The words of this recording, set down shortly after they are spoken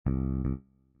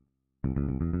Hello,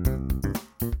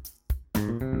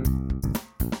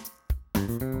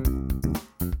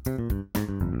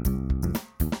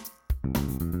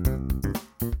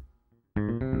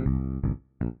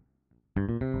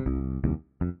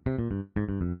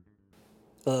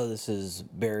 this is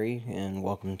Barry, and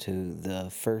welcome to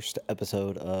the first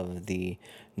episode of the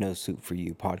No Soup for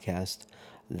You podcast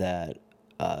that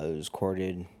was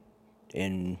recorded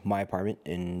in my apartment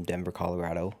in Denver,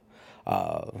 Colorado,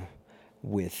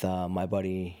 with my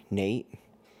buddy Nate.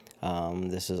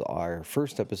 This is our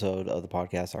first episode of the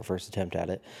podcast, our first attempt at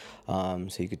it. So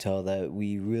you could tell that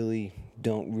we really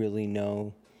don't really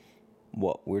know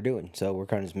what we're doing, so we're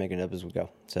kind of just making it up as we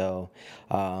go. So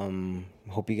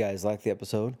hope you guys like the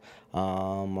episode.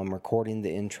 I'm recording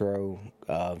the intro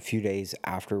a few days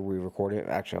after we record it,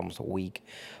 actually almost a week.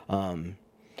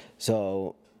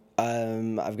 So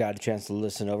I've got a chance to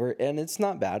listen over it, and it's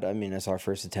not bad. I mean, it's our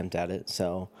first attempt at it,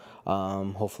 so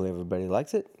hopefully everybody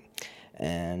likes it.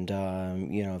 And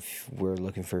if we're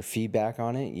looking for feedback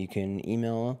on it, you can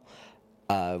email.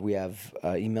 We have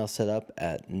email set up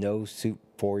at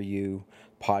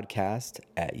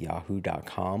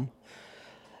nosoup4youpodcast@yahoo.com.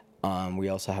 We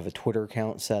also have a Twitter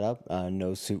account set up,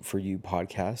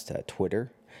 nosoup4youpodcast at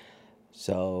Twitter.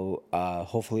 So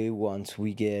hopefully once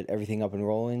we get everything up and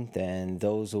rolling, then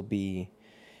those will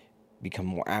become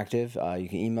more active. You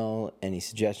can email any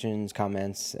suggestions,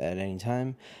 comments at any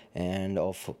time, and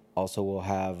also we'll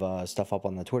have stuff up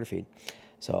on the Twitter feed.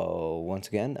 So once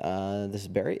again, this is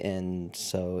Barry, and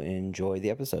so enjoy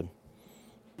the episode.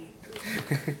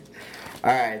 All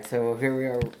right, so here we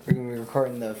are. We're going to be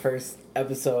recording the first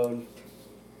episode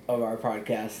of our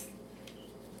podcast.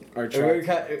 We're going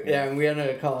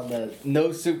to call it the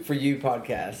No Soup for You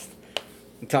podcast.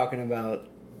 I'm talking about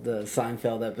the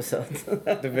Seinfeld episodes.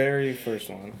 The very first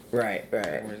one. Right.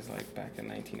 It was like back in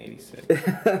 1986.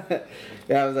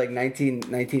 Yeah, it was like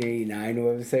 1989,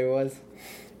 what would you say it was?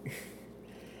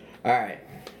 All right.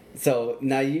 So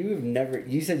now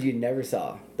you said you never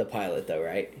saw the pilot though,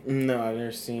 right? No, I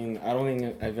don't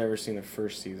think I've ever seen the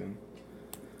first season.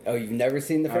 Oh, you've never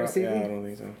seen the first season? Yeah, I don't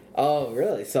think so. Oh,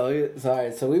 really? So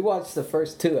we watched the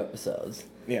first 2 episodes.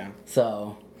 Yeah.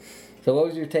 So what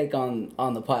was your take on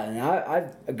the pilot?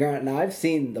 Now I've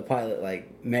seen the pilot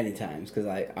like many times because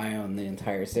I own the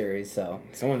entire series. So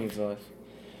someone needs life.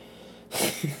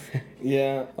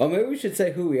 Yeah. Oh, maybe we should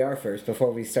say who we are first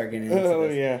before we start getting into this. Oh,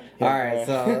 yeah. All right,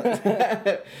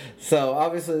 so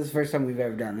obviously this is the first time we've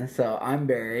ever done this. So I'm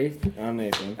Barry. I'm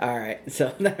Nathan. All right,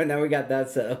 so now we got that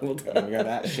settled. We got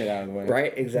that shit out of the way.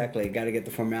 Right, exactly. Got to get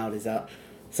the formalities out.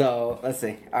 So let's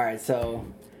see. All right, so.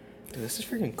 Dude, this is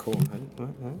freaking cool.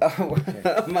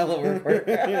 My little recorder.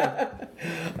 Yeah.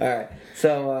 All right,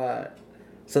 so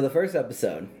the first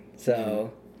episode.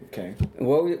 So. Okay.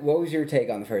 What was your take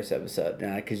on the first episode?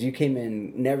 Because you came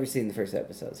in never seen the first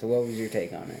episode. So what was your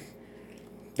take on it?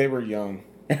 They were young.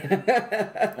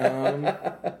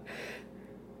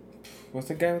 What's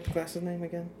the guy with the glasses name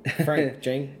again? Frank.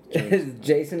 James.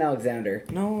 Jason Alexander.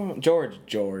 No, George.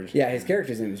 Yeah, his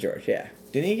character's name is George. Yeah.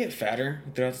 Didn't he get fatter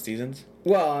throughout the seasons?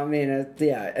 Well, I mean,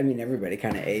 everybody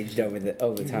kind of aged over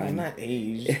time. I'm not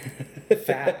aged.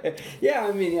 Fat. Yeah,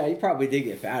 I mean, he probably did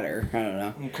get fatter. I don't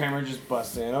know. And Kramer just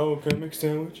busts in. Oh, can I make a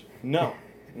sandwich? No,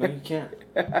 you can't.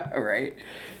 Right.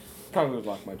 Probably would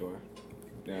lock my door.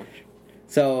 Yeah.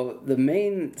 So the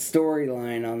main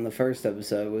storyline on the first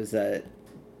episode was that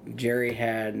Jerry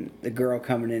had the girl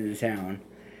coming into town.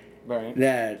 Right.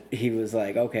 That he was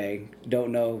like, okay,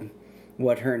 don't know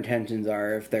what her intentions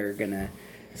are, if they're gonna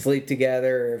sleep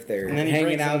together, or if they're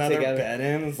hanging out together. Bed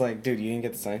in. It's like, dude, you didn't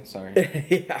get the sign. Sorry.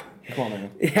 Yeah. Come on, man.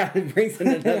 Yeah, it brings in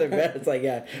another bed. It's like,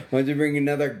 yeah, why don't you bring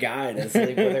another guy to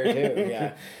sleep with her too?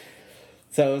 Yeah.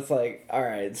 So it's like, all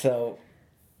right, so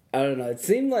I don't know. It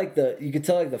seemed like you could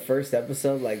tell like the first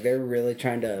episode, like they're really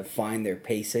trying to find their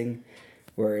pacing,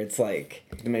 where it's like,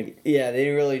 they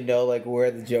didn't really know like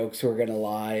where the jokes were gonna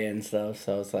lie and stuff.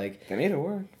 So it's like they made it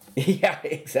work. Yeah,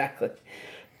 exactly.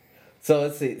 So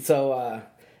let's see. So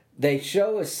they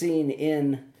show a scene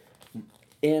in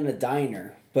a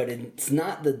diner, but it's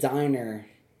not the diner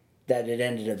that it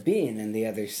ended up being in the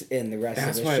rest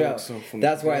of the show.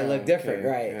 That's why it looked different,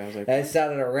 right? Yeah, I was like, they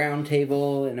sat at a round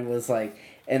table, and it was like,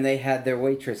 and they had their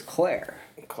waitress Claire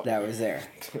that was there.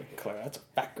 Claire, that's a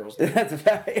fat girl's name. That's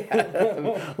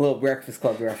a little Breakfast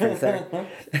Club reference there.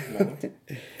 No,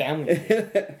 family.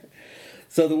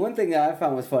 So the one thing that I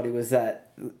found was funny was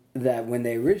that when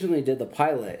they originally did the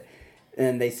pilot,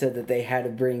 and they said that they had to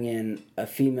bring in a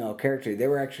female character, they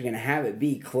were actually going to have it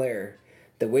be Claire,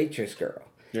 the waitress girl.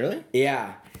 Really?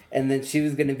 Yeah. and then she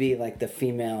was gonna be like the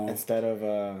female Instead of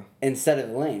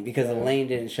Elaine, because Elaine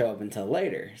didn't show up until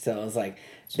later. So it was like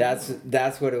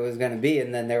that's what it was gonna be,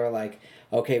 and then they were like,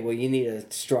 okay, well you need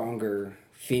a stronger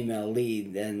female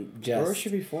lead than just. Where was she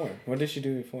before? What did she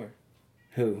do before?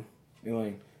 Who?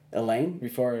 Elaine?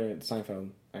 Before Seinfeld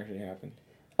actually happened.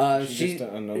 She's just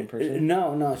an unknown person?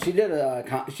 No. She did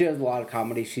she does a lot of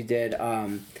comedy. She did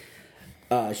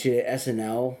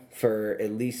SNL for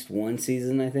at least one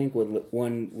season, I think,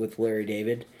 with Larry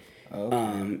David. Okay.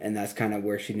 And that's kind of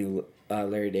where she knew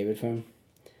Larry David from.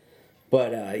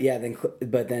 But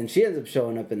then she ends up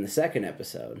showing up in the second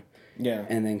episode. Yeah.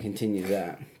 And then continues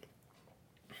that.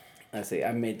 Let's see.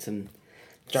 I made some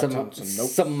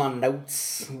notes. Some of my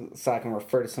notes, so I can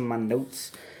refer to some of my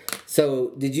notes.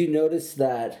 So, did you notice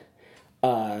that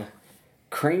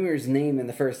Kramer's name in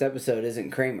the first episode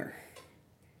isn't Kramer?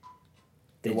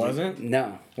 It wasn't?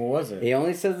 No. What was it? He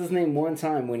only says his name one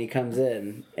time when he comes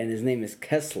in, and his name is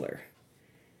Kessler.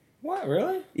 What?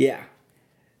 Really? Yeah.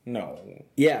 No.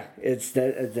 Yeah, it's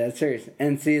that's serious.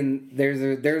 And see, there's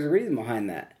a reason behind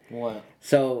that. What?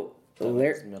 So,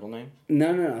 His middle name?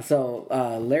 No. So,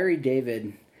 Larry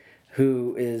David,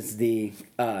 who is he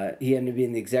ended up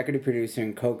being the executive producer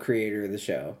and co-creator of the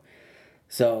show.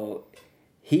 So,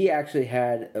 he actually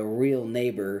had a real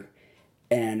neighbor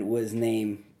and was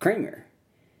named Kramer.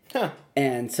 Huh.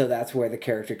 And so that's where the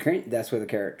character came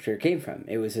from.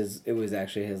 It was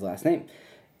actually his last name.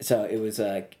 So it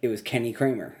was Kenny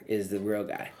Kramer is the real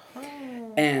guy.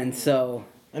 Oh. And so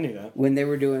I knew that. When they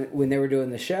were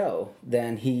doing the show,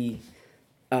 then he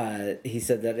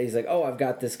said that he's like, "Oh, I've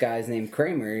got this guy's name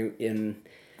Kramer," and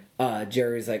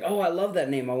Jerry's like, "Oh, I love that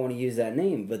name. I want to use that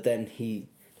name." But then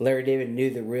Larry David knew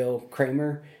the real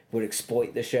Kramer would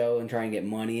exploit the show and try and get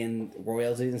money and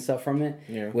royalties and stuff from it,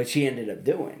 which he ended up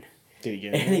doing. Did he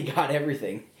get it? And he got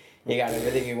everything. He got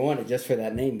everything he wanted just for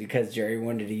that name because Jerry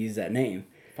wanted to use that name.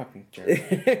 Fucking Jerry.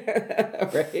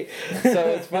 Right? So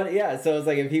it's funny, yeah. So it's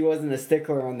like if he wasn't a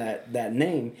stickler on that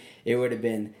name, it would have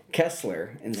been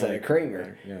Kessler instead of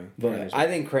Kramer. Yeah. But I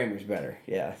think Kramer's better.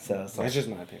 Yeah. So it's like, that's just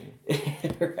my opinion.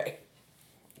 Right.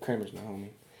 Kramer's my homie.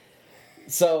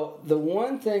 So the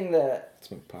one thing that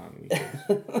Smoke pot.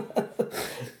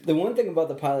 the one thing about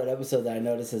the pilot episode that I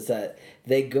noticed is that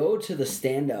they go to the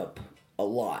stand-up a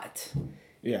lot.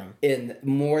 Yeah. In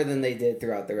more than they did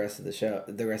throughout the rest of the show,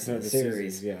 the rest of the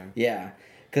series. Seasons, yeah. Yeah.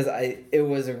 Because it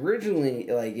was originally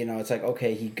like, it's like,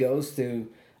 okay, he goes through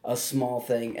a small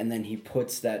thing and then he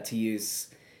puts that to use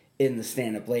in the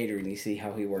stand-up later and you see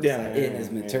how he works that in his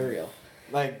material.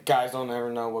 Yeah. Like, guys don't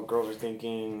ever know what girls are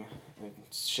thinking, like,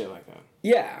 shit like that.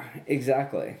 Yeah,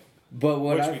 exactly. But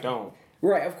Which we don't.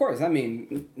 Right, of course. I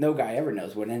mean, no guy ever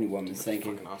knows what any woman's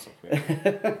thinking. Fucking awesome.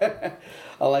 Yeah.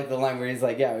 I like the line where he's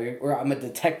like, "Yeah, I'm a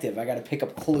detective. I got to pick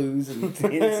up clues and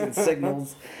hints and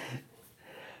signals."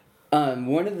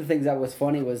 One of the things that was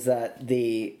funny was that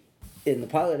in the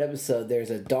pilot episode, there's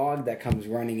a dog that comes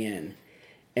running in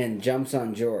and jumps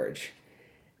on George,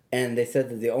 and they said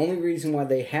that the only reason why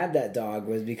they had that dog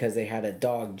was because they had a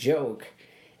dog joke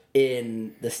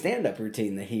in the stand-up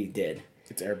routine that he did.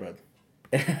 It's Airbud.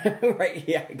 Right,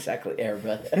 yeah, exactly,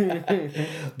 Airbud.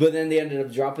 But then they ended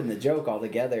up dropping the joke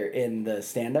altogether in the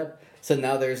stand-up. So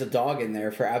now there's a dog in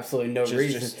there for absolutely no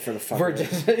reason. Just for the fun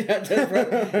of it.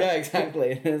 Yeah,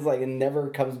 exactly. And it's like it never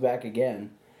comes back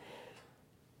again.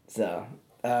 So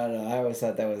I don't know. I always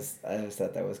thought that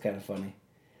was kind of funny.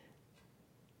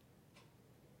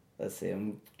 Let's see.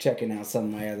 I'm checking out some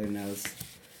of my other notes.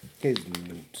 His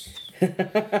notes.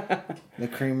 The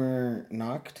Kramer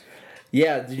knocked.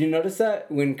 Yeah, did you notice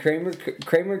that when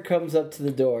Kramer comes up to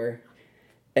the door,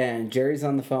 and Jerry's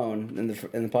on the phone in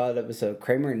the pilot episode?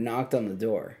 Kramer knocked on the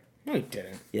door. No, he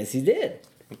didn't. Yes, he did.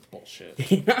 Bullshit.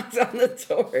 He knocked on the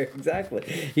door. Exactly.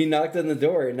 He knocked on the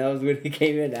door, and that was when he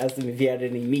came in and asked him if he had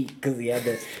any meat because he had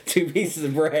the 2 pieces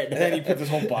of bread. And then he put his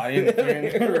whole body in the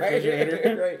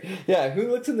refrigerator. Right. Yeah. Who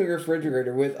looks in the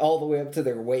refrigerator with all the way up to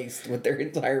their waist with their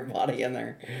entire body in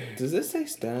there? Does this say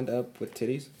stand up with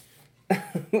titties?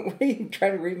 What are you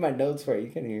trying to read my notes for? You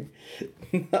can hear.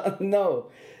 No,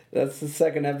 that's the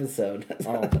second episode.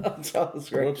 Oh.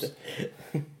 Whoops.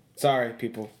 Sorry,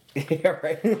 people. Yeah,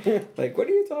 right. Like, what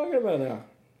are you talking about now?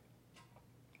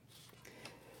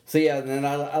 So yeah, and then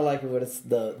I like it when it's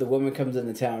the woman comes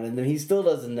into town, and then he still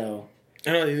doesn't know.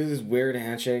 I know, they do this weird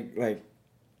handshake, like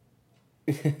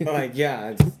yeah,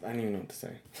 I don't even know what to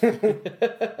say.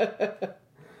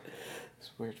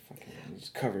 It's weird fucking, he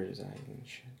just covered his eyes and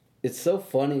shit. It's so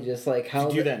funny, just like how...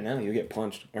 If you do that now, you get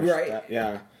punched. Or right.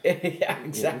 Yeah. Yeah,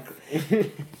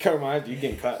 exactly. Cover my eyes, you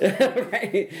getting cut.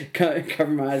 Right. Cover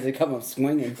my eyes, they come up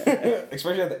swinging.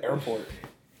 Especially at the airport.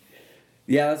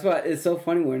 Yeah, that's why it's so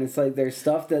funny when it's like there's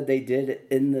stuff that they did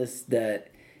in this that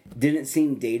didn't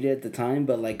seem dated at the time,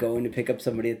 but like going to pick up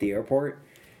somebody at the airport,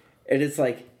 and it's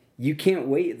like you can't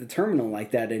wait at the terminal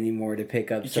like that anymore to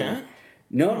pick up. Can't?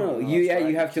 No, you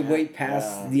have to can't. wait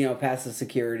past past the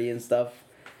security and stuff,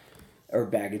 or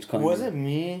baggage claim. Was it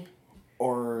me,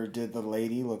 or did the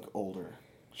lady look older?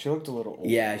 She looked a little older.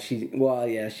 Yeah, she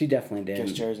definitely did.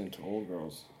 Guess Jerry's into old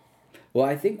girls. Well,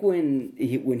 I think when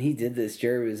he did this,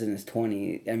 Jerry was in his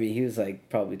 20s. I mean, he was like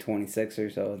probably 26 or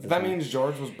so at the That time. means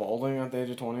George was balding at the age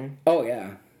of 20? Oh,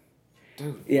 yeah.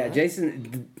 Dude. Yeah,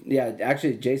 what?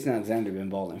 actually, Jason Alexander been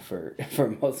balding for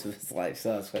most of his life,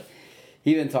 so that's what...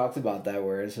 He even talked about that,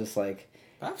 where it's just like...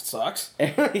 That sucks.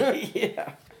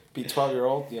 Yeah. Be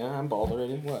 12-year-old, yeah, I'm bald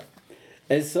already. What?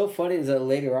 It's so funny is that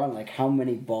later on, like, how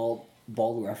many bald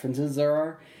references there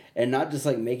are, and not just,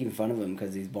 like, making fun of him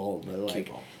because he's bald, but,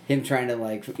 like, him trying to,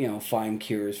 like, find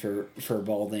cures for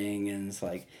balding, and it's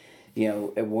like...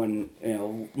 at one,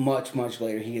 much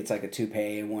later, he gets like a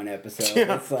toupee in one episode.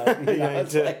 Yeah. It's like,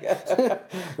 it's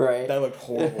like right. That looked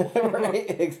horrible. Right,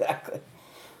 exactly.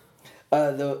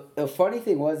 The funny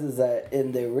thing was that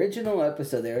in the original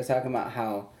episode, they were talking about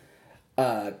how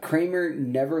Kramer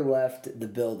never left the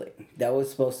building. That was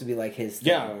supposed to be like his thing.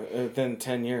 Yeah, within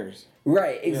 10 years.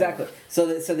 Right, exactly. Yeah.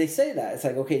 So they say that. It's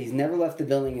like, okay, he's never left the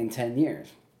building in 10 years.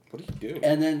 What do you do?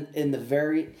 And then in the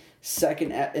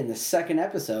second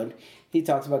episode, he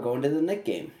talks about going to the Knick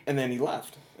game. And then he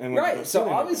left. And Right, so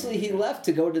obviously he left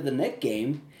to go to the Knick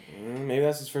game. Maybe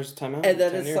that's his first time out. And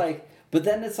then it's like, but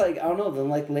then it's like, I don't know, then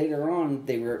like later on,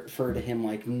 they refer to him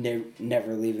like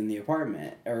never leaving the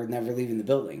apartment, or never leaving the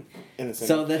building.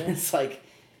 So then it's like,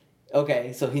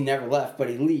 okay, so he never left, but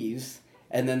he leaves.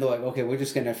 And then they're like, okay, we're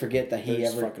just going to forget that he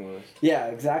ever... fucking with us. Yeah,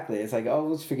 exactly. It's like, oh,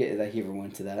 let's forget that he ever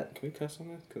went to that. Can we cuss on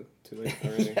that? Too late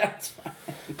already. Yeah, it's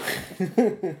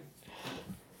fine.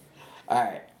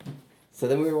 Alright. So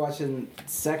then we were watching the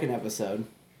second episode.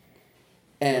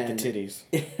 And the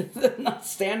titties. Not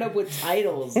stand up with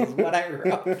titles is what I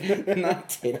wrote. Not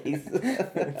titties.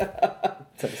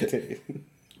 That's titties.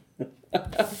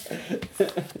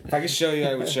 If I could show you,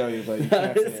 I would show you, but you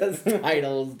can't see It says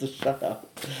titles to shut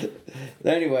up.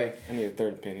 Anyway. I need a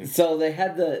third opinion. So they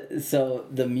had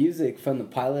the music from the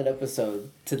pilot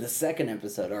episode to the second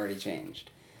episode already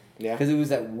changed. Yeah. Because it was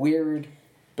that weird...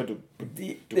 the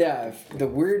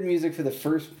weird music for the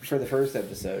first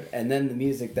episode, and then the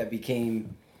music that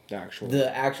became the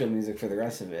actual music for the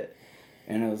rest of it,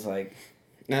 and it was like...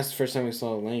 And that's the first time we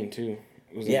saw Elaine, too.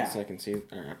 It was in the second season,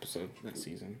 or episode, that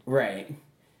season. Right.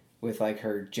 With, like,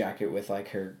 her jacket with, like,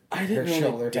 her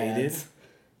shoulder pads. Dated.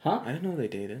 Huh? I didn't know they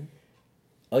dated.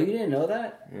 Oh, you didn't know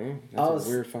that? No, that's a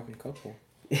weird fucking couple.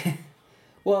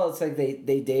 Well, it's like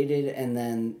they dated, and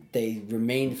then they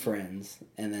remained friends,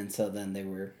 and then they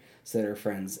were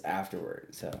friends afterward,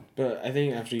 so... But I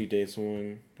think after you date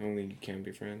someone, I don't think you can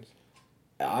be friends.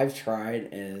 I've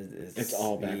tried, and it's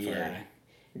all backfired. Yeah.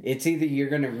 It's either you're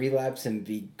going to relapse and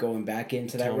be going back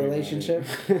into that relationship,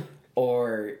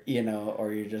 or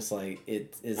you're just like,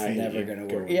 it's never going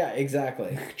to work. Yeah,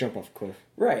 exactly. Jump off a cliff.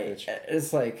 Right. Bitch.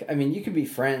 It's like, I mean, you can be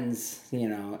friends,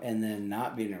 and then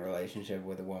not be in a relationship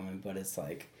with a woman, but it's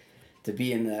like, to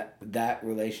be in that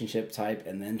relationship type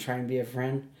and then try and be a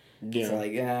friend, it's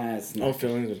like, it's not. All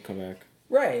feelings would come back.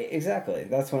 Right, exactly.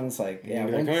 That's when it's like, yeah,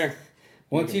 come here.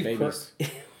 Once you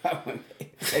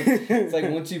it's like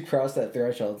once you cross that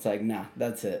threshold, it's like, nah,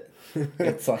 that's it.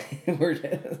 It's like we're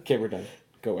done.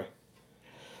 Go away.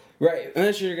 Right.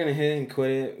 Unless you're gonna hit and quit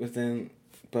it within,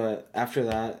 but after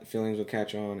that, feelings will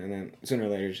catch on, and then sooner or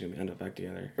later, you're just gonna end up back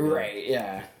together. Right.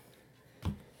 Yeah.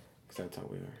 Because that's how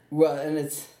we are. Well, and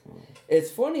it's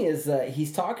funny is that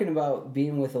he's talking about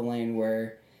being with Elaine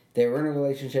where they were in a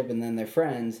relationship and then they're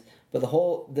friends, but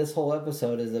this whole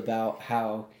episode is about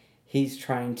how he's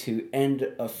trying to end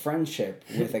a friendship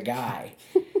with a guy.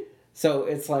 So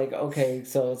it's like, okay,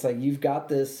 so it's like you've got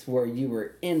this where you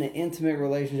were in an intimate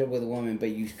relationship with a woman,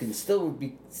 but you can still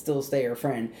stay her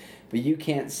friend, but you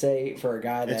can't say for a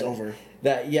guy that it's over.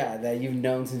 That you've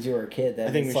known since you were a kid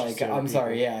that it's like, I'm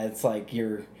sorry, yeah, it's like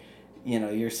you're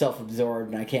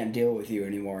self-absorbed and I can't deal with you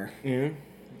anymore. Yeah.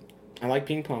 I like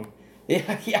ping pong.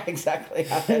 Yeah, exactly.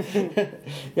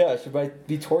 Yeah, should I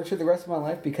be tortured the rest of my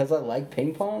life because I like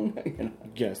ping pong?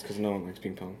 Yes, because no one likes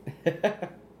ping pong.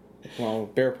 Well,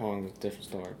 bear pong is a different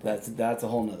story. That's a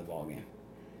whole nother ballgame.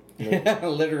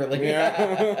 Literally.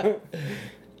 Yeah.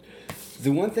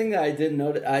 The one thing that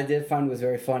I did find was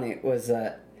very funny was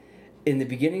that in the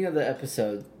beginning of the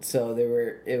episode, so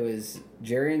it was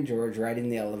Jerry and George riding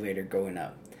the elevator going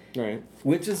up. Right.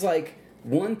 Which is like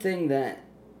one thing that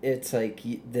it's like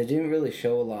they didn't really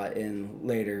show a lot in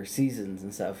later seasons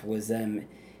and stuff. Was them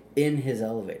in his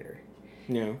elevator.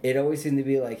 Yeah. It always seemed to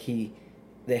be like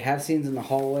they have scenes in the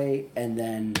hallway, and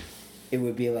then it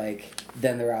would be like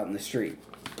then they're out in the street.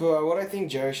 But what I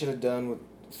think Jerry should have done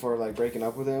for like breaking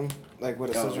up with him, like what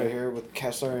it says right here with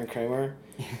Kessler and Kramer,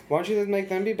 why don't you just make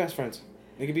them be best friends?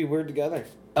 They could be weird together.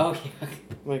 Oh yeah.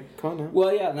 Like, come on now.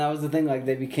 Well, yeah, and that was the thing. Like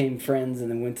they became friends,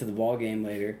 and then went to the ball game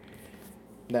later.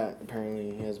 That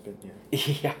apparently has been,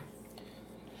 yeah. Yeah.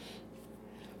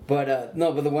 But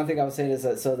no, but the one thing I was saying is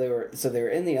that so they were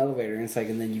in the elevator, and it's like,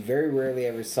 and then you very rarely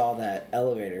ever saw that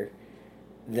elevator,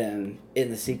 then in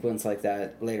the sequence like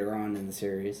that later on in the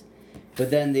series.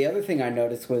 But then the other thing I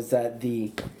noticed was that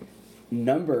the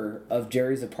number of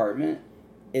Jerry's apartment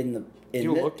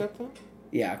You looked at that?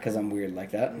 Yeah, because I'm weird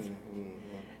like that. Mm-hmm.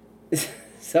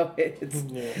 So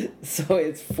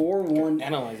it's 4-1.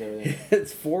 Analyze everything.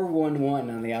 It's 411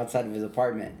 on the outside of his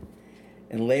apartment,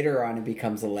 and later on it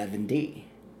becomes 11D.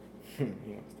 He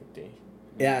wants the D.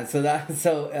 Yeah, so that's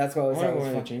why I was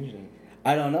Why like, changed it?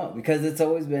 I don't know, because it's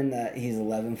always been that he's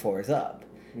 11 floors up.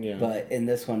 Yeah. But in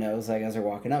this one, it was like as they're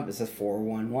walking up, it says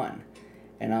 411,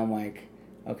 and I'm like,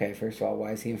 okay, first of all,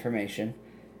 why is he information?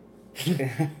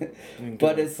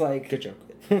 But it's like, good joke.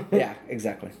 Yeah,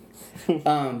 exactly.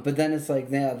 But then it's like,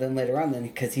 yeah, then later on, then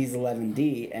because he's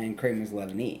 11D and Kramer's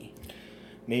 11E.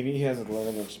 Maybe he has an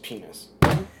 11-inch penis.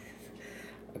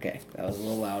 Okay, that was a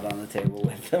little loud on the table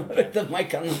with the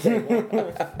mic on the table.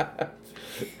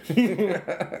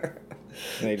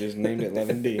 They just named it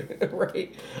 11D.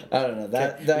 Right. I don't know.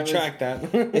 That Retract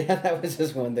that. Yeah, that was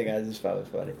just one thing I just thought was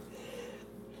funny.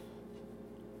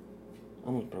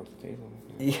 Almost broke the table.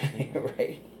 Yeah,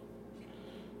 right.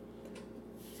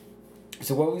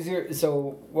 So what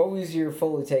was your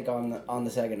full take on the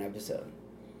second episode?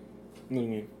 What do you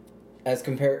mean? As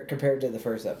compared to the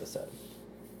first episode,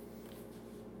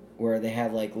 where they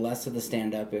had like less of the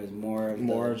stand up, it was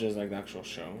more just like the actual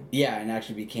show. Yeah, and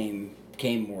actually became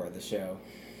more of the show.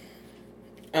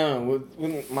 I don't know.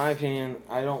 With my opinion,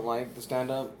 I don't like the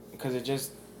stand up because it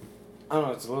just, I don't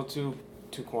know. It's a little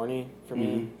too corny for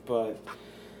me. But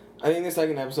I think the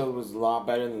second episode was a lot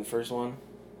better than the first one.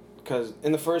 Because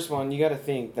in the first one, you got to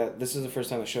think that this is the first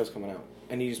time the show's coming out,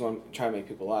 and you just want to try to make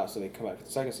people laugh, so they come back for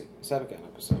the second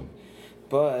episode.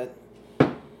 But,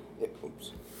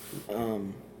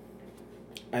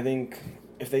 I think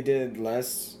if they did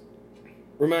less,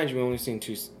 remind you, we only seen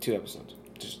two episodes.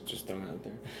 Just throwing it out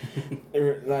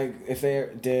there. Like if they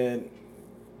did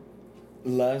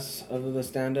less of the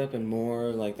stand up and more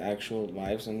like the actual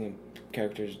lives and the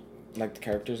characters, like the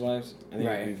characters' lives, I think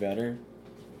it'd be better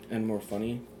and more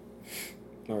funny.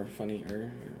 Or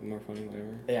funnier, or more funny,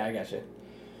 whatever. Yeah, I gotcha.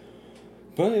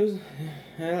 But it was,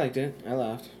 I liked it. I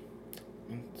laughed.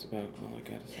 That's about all I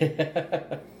got to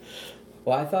say.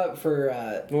 Well, I thought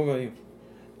what about you?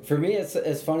 For me,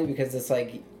 it's funny because it's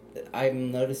like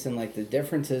I'm noticing like the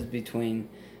differences between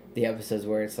the episodes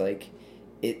where it's like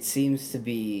it seems to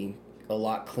be a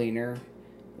lot cleaner,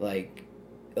 like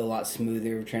a lot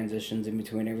smoother transitions in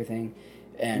between everything,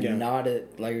 and not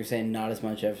like you're saying, not as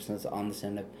much emphasis on the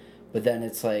stand up. But then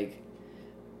it's like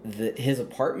his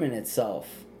apartment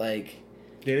itself, like,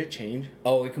 did it change?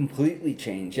 Oh, it completely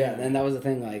changed. Yeah, and that was the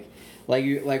thing. Like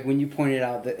when you pointed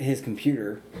out that his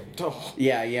computer. Oh.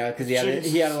 Yeah, because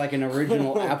he had like an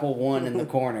original Apple I in the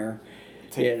corner.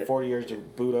 Take 40 years to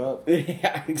boot up.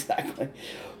 Yeah, exactly.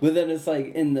 But then it's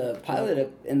like in the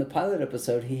pilot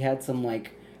episode, he had some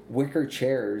like wicker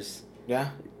chairs. Yeah.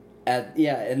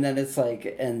 And then it's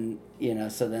like, and you know,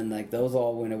 so then like those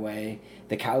all went away.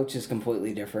 The couch is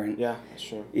completely different. Yeah, that's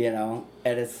true. You know,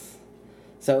 and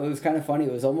so it was kind of funny.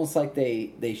 It was almost like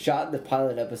they shot the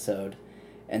pilot episode,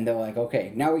 and they're like,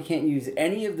 okay, now we can't use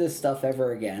any of this stuff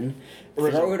ever again.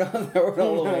 Throw it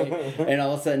all away. And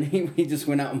all of a sudden, he just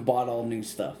went out and bought all new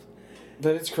stuff.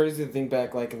 But it's crazy to think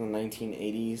back, like in the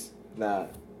 1980s,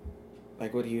 that,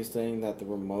 like what he was saying, that the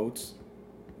remotes,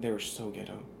 they were so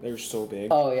ghetto. They were so big.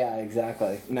 Oh yeah,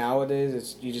 exactly.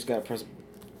 Nowadays, you just gotta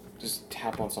just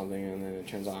tap on something and then it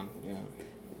turns on. Yeah.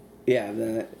 Yeah,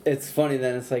 then it's funny.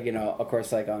 Then it's like, you know, of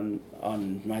course, like on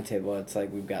my table, it's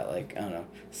like we've got like, I don't know,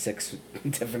 6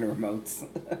 different remotes.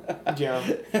 Yeah.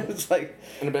 It's like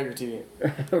and a bigger TV.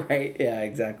 Right? Yeah,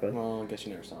 exactly. Well, I guess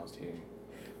you never saw his TV.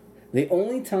 The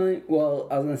only time, well,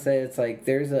 I was gonna say it's like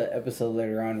there's an episode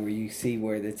later on where you see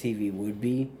where the TV would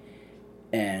be,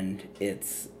 and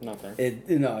it's not there.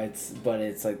 But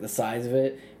it's like the size of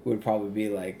it would probably be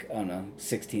like, I don't know,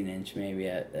 16-inch maybe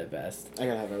at best. I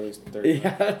gotta have at least 30.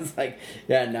 Yeah, it's like,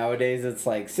 nowadays it's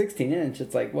like 16-inch.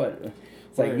 It's like what?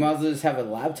 It's like you might as well just have a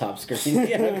laptop screen.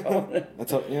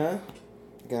 That's all. Yeah.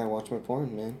 Gotta watch my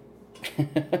porn, man.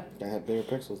 Gotta have bigger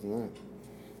pixels than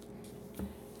that.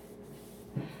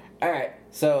 Alright,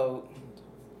 so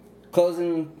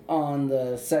closing on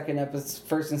the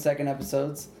first and second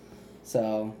episodes.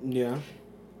 So Yeah.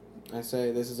 I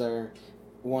say this is our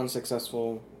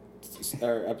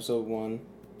episode 1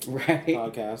 right.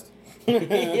 podcast.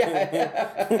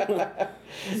 yeah.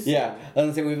 Yeah. I was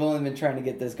gonna say we've only been trying to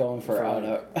get this going for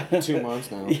 2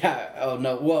 months now. Yeah. Oh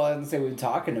no. Well, I was gonna say we've been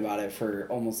talking about it for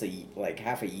almost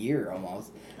half a year almost.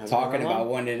 Talking about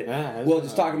when it. Yeah, well,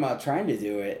 just talking about trying to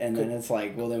do it, and then it's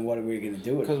like, well, then what are we gonna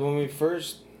do with it? Because when we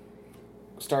first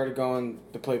started going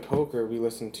to play poker, we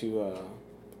listened to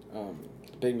the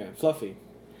Big Man, Fluffy.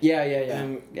 Yeah.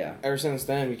 And yeah. ever since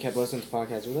then, we kept listening to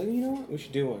podcasts. We're like, you know what? We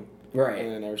should do one. Right.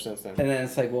 And then ever since then. And then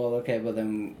it's like, well, okay, but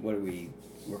then what do we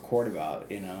record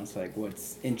about? You know, it's like,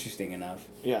 what's interesting enough?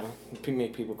 Yeah,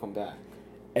 make people come back.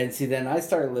 And see, then I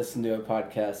started listening to a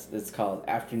podcast that's called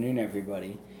Afternoon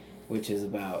Everybody, which is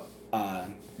about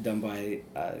done by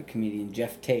comedian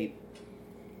Jeff Tate,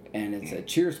 and it's a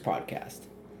Cheers podcast.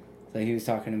 So he was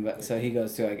talking about, so he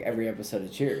goes through like every episode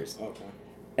of Cheers. Okay.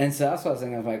 And so that's what I was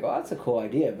thinking. I was like, oh, that's a cool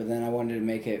idea. But then I wanted to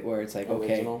make it where it's like,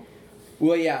 Original. okay.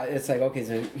 Well, yeah, it's like, okay,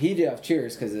 so he did have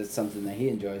Cheers because it's something that he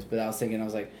enjoys. But I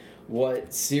was like,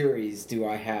 what series do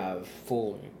I have?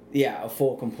 Yeah, a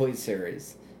full, complete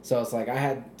series. So it's like, I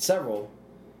had several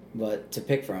to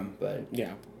pick from. But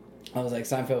yeah, I was like,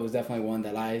 Seinfeld was definitely one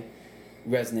that I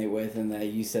resonate with and that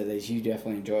you said that you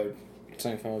definitely enjoyed.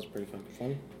 Seinfeld was pretty fucking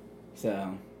funny.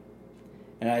 So,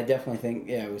 and I definitely think,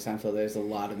 yeah, with Seinfeld, there's a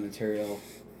lot of material.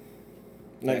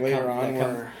 Like later on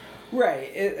where...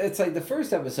 Right. It's like the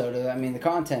first episode, the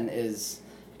content is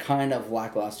kind of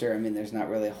lackluster. I mean, there's not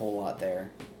really a whole lot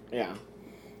there. Yeah.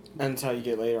 Until you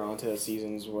get later on to the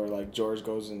seasons where, like, George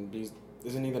goes and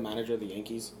isn't he the manager of the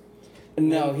Yankees?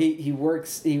 No, he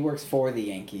works for the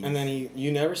Yankees. And then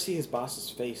you never see his boss's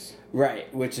face.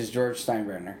 Right, which is George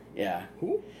Steinbrenner. Yeah.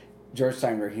 Who? George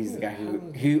Steinbrenner, he's the guy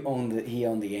who owned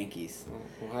the Yankees.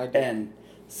 Well, and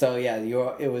so yeah,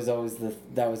 that was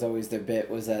always their bit,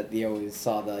 was that you always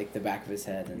saw the back of his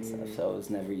head and stuff. So it was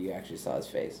never you actually saw his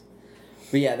face.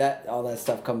 But yeah, all that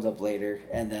stuff comes up later,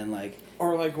 and then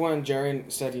or like when Jerry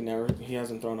said he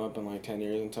hasn't thrown up in like 10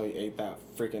 years until he ate that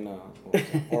freaking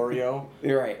Oreo.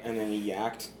 You're right. And then he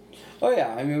yacked. Oh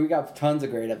yeah, I mean we got tons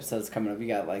of great episodes coming up. You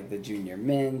got like the Junior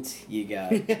Mint. You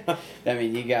got, you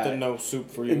got the No Soup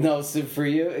for You. No Soup for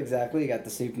You, exactly. You got the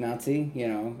Soup Nazi,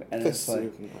 and the it's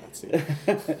Soup like, Nazi.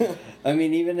 I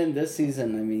mean, even in this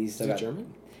season, you still got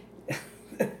German.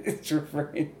 It's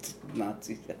referring to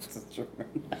Nazis. That's a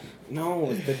German.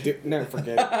 No, never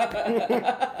forget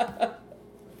it.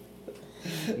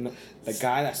 No, the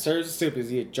guy that serves the soup, is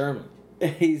he a German?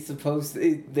 He's supposed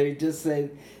to. They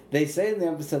say in the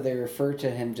episode they refer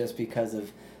to him just because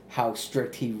of how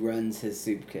strict he runs his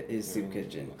soup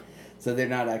kitchen. So they're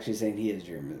not actually saying he is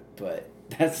German, but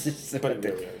that's just. But it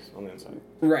really is on the inside.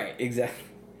 Right, exactly.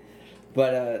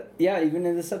 But yeah, even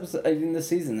in this episode, even this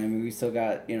season, we still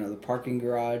got the parking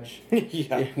garage,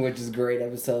 yeah, which is a great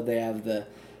episode. They have the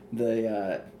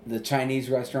Chinese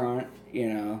restaurant.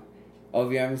 Oh,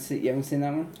 you haven't seen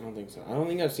that one? I don't think so. I don't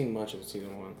think I've seen much of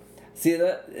season 1. See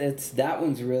that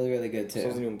one's really, really good too. I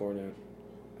wasn't even born yet.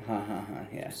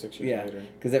 Yeah. 6 years later.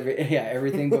 Because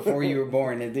everything before you were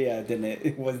born,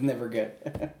 it was never good.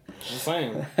 I'm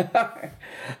saying.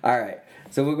 All right,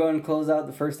 so we're going to close out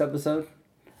the first episode.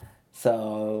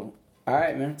 So, all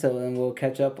right, man. So then we'll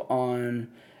catch up on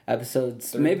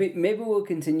episodes. 3. Maybe we'll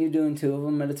continue doing 2 of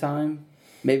them at a time.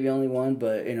 Maybe only 1,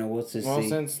 but we'll just see. Well,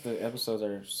 since the episodes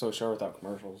are so short without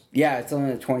commercials. Yeah, it's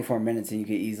only 24 minutes, and you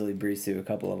could easily breeze through a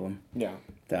couple of them. Yeah.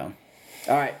 So,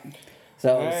 all right.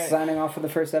 So, All right. Signing off for the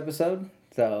first episode.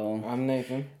 So, I'm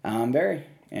Nathan. I'm Barry,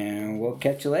 and we'll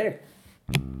catch you later.